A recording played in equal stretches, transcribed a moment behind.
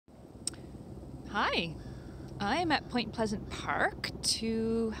Hi, I'm at Point Pleasant Park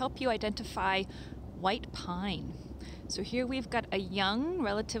to help you identify white pine. So here we've got a young,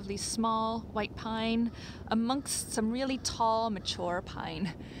 relatively small white pine amongst some really tall, mature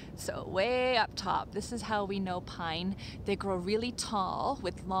pine. So way up top, this is how we know pine. They grow really tall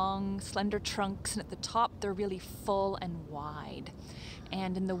with long, slender trunks, and at the top they're really full and wide.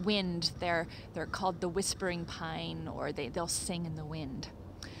 And in the wind, they're called the whispering pine, or they'll sing in the wind.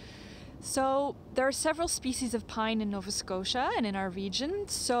 So there are several species of pine in Nova Scotia and in our region.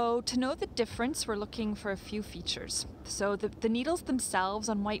 So to know the difference, we're looking for a few features. So the needles themselves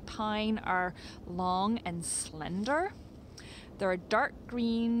on white pine are long and slender. They're a dark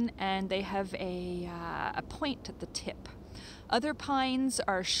green and they have a point at the tip. Other pines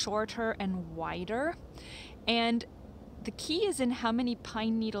are shorter and wider. And the key is in how many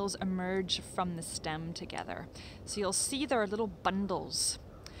pine needles emerge from the stem together. So you'll see there are little bundles.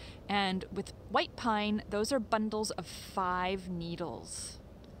 And with white pine, those are bundles of 5 needles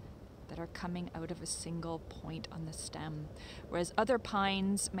that are coming out of a single point on the stem, whereas other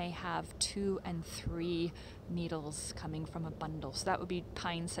pines may have 2 and 3 needles coming from a bundle. So that would be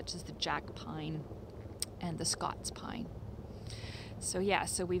pines such as the jack pine and the Scots pine. So yeah,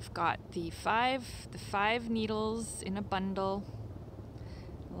 so we've got the five needles in a bundle,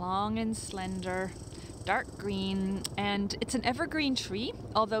 long and slender, dark green, and it's an evergreen tree,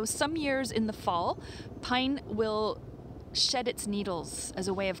 although some years in the fall, pine will shed its needles as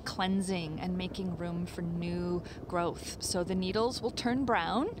a way of cleansing and making room for new growth. So the needles will turn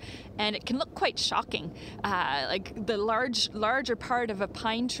brown, and it can look quite shocking. Like the larger part of a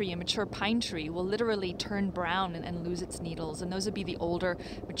pine tree, a mature pine tree, will literally turn brown and lose its needles, and those would be the older,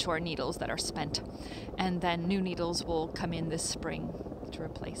 mature needles that are spent. And then new needles will come in this spring to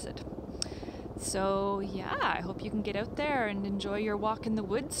replace it. So yeah, I hope you can get out there and enjoy your walk in the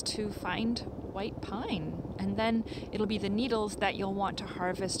woods to find white pine. And then it'll be the needles that you'll want to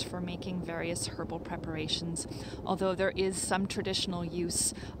harvest for making various herbal preparations, although there is some traditional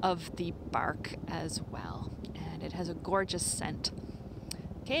use of the bark as well. And it has a gorgeous scent.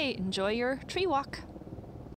 Okay, enjoy your tree walk.